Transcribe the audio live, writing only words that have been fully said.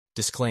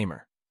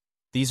Disclaimer.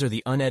 These are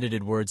the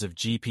unedited words of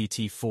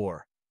GPT4,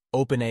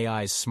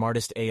 OpenAI's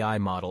smartest AI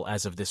model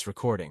as of this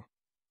recording.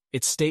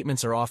 Its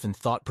statements are often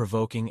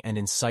thought-provoking and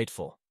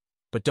insightful,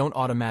 but don't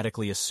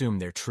automatically assume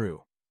they're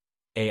true.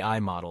 AI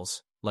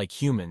models, like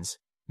humans,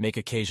 make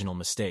occasional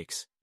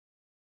mistakes.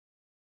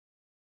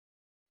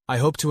 I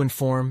hope to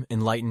inform,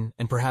 enlighten,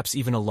 and perhaps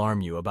even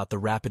alarm you about the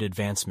rapid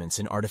advancements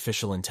in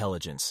artificial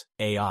intelligence,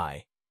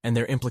 AI, and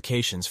their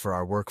implications for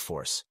our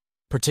workforce,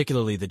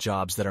 particularly the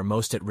jobs that are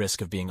most at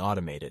risk of being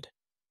automated.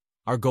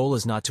 Our goal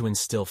is not to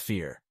instill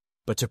fear,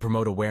 but to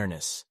promote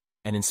awareness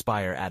and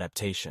inspire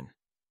adaptation.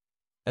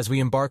 As we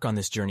embark on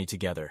this journey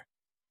together,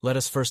 let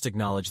us first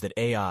acknowledge that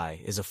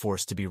AI is a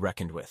force to be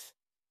reckoned with.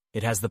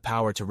 It has the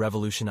power to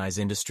revolutionize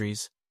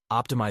industries,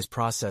 optimize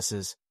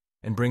processes,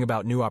 and bring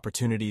about new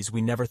opportunities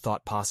we never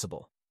thought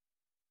possible.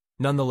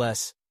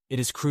 Nonetheless, it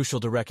is crucial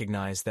to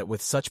recognize that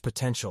with such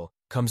potential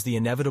comes the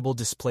inevitable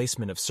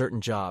displacement of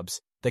certain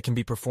jobs that can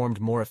be performed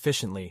more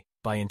efficiently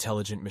by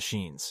intelligent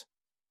machines.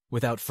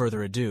 Without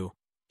further ado,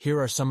 here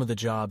are some of the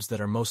jobs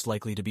that are most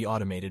likely to be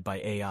automated by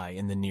AI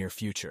in the near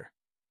future.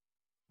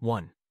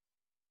 1.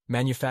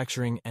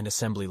 Manufacturing and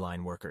assembly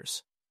line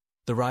workers.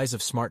 The rise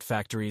of smart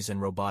factories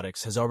and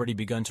robotics has already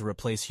begun to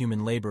replace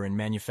human labor in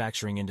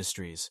manufacturing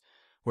industries,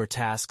 where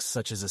tasks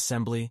such as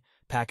assembly,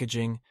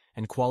 packaging,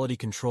 and quality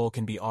control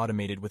can be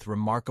automated with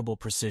remarkable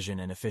precision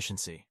and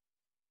efficiency.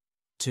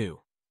 2.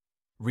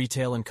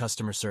 Retail and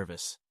customer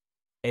service.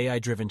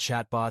 AI-driven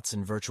chatbots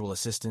and virtual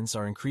assistants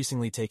are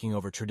increasingly taking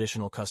over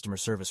traditional customer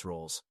service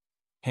roles,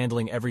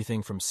 handling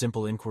everything from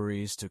simple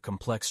inquiries to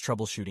complex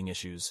troubleshooting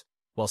issues,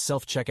 while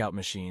self-checkout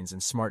machines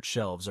and smart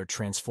shelves are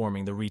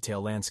transforming the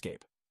retail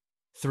landscape.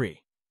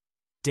 3.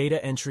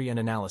 Data entry and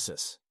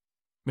analysis.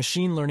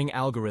 Machine learning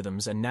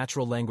algorithms and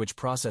natural language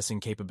processing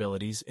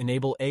capabilities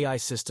enable AI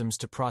systems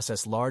to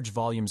process large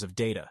volumes of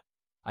data,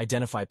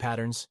 identify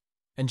patterns,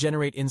 and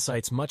generate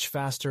insights much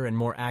faster and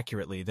more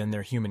accurately than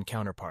their human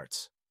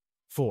counterparts.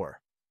 4.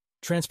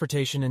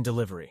 Transportation and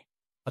delivery.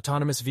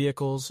 Autonomous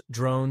vehicles,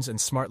 drones,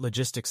 and smart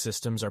logistics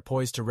systems are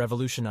poised to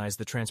revolutionize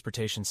the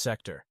transportation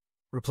sector,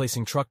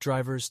 replacing truck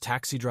drivers,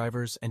 taxi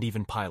drivers, and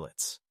even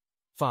pilots.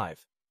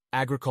 5.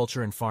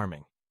 Agriculture and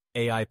farming.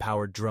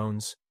 AI-powered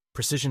drones,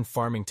 precision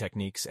farming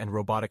techniques, and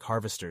robotic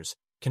harvesters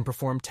can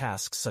perform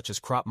tasks such as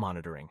crop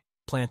monitoring,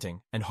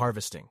 planting, and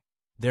harvesting,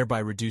 thereby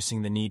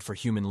reducing the need for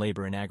human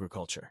labor in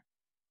agriculture.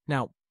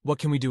 Now, what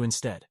can we do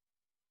instead?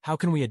 How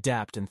can we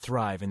adapt and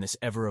thrive in this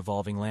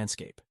ever-evolving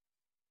landscape?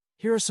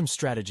 Here are some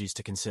strategies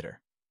to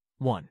consider.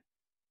 1.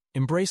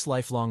 Embrace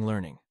lifelong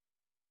learning.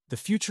 The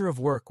future of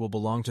work will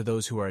belong to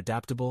those who are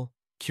adaptable,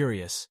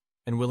 curious,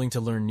 and willing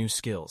to learn new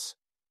skills.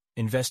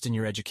 Invest in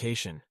your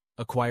education,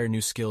 acquire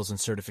new skills and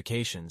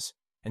certifications,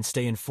 and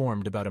stay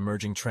informed about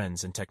emerging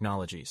trends and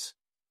technologies.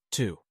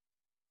 2.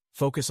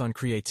 Focus on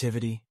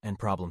creativity and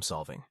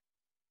problem-solving.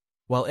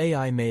 While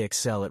AI may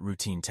excel at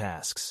routine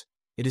tasks,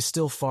 it is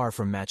still far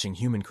from matching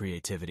human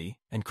creativity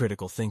and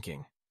critical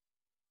thinking.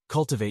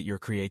 Cultivate your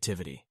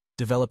creativity,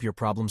 develop your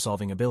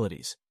problem-solving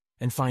abilities,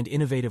 and find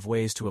innovative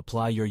ways to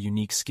apply your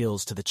unique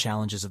skills to the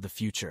challenges of the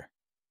future.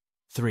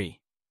 3.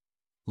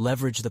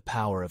 Leverage the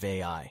power of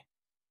AI.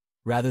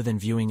 Rather than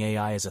viewing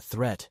AI as a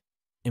threat,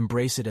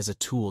 embrace it as a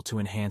tool to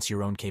enhance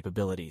your own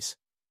capabilities.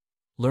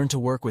 Learn to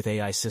work with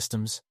AI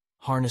systems,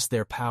 harness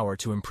their power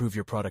to improve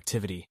your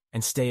productivity,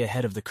 and stay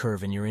ahead of the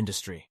curve in your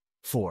industry.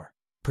 4.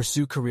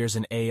 Pursue careers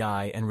in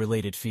AI and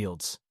related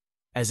fields.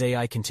 As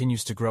AI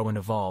continues to grow and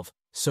evolve,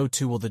 so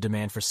too will the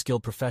demand for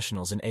skilled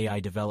professionals in AI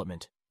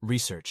development,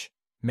 research,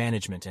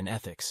 management, and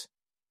ethics.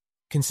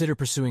 Consider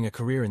pursuing a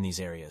career in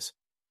these areas,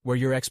 where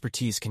your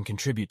expertise can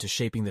contribute to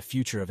shaping the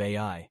future of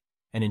AI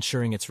and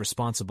ensuring its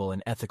responsible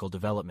and ethical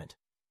development.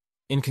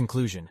 In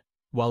conclusion,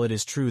 while it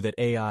is true that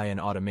AI and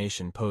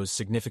automation pose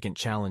significant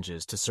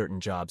challenges to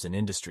certain jobs and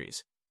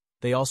industries,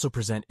 they also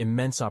present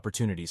immense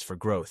opportunities for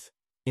growth,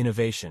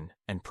 innovation,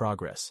 and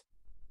progress.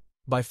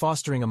 By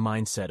fostering a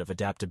mindset of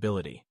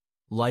adaptability,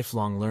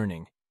 lifelong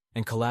learning,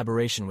 and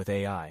collaboration with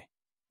AI,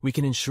 we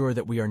can ensure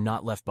that we are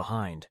not left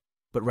behind,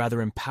 but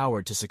rather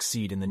empowered to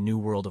succeed in the new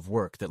world of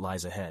work that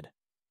lies ahead.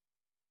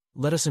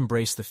 Let us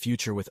embrace the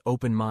future with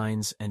open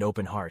minds and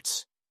open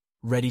hearts,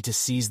 ready to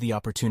seize the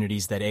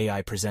opportunities that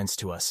AI presents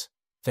to us.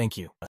 Thank you.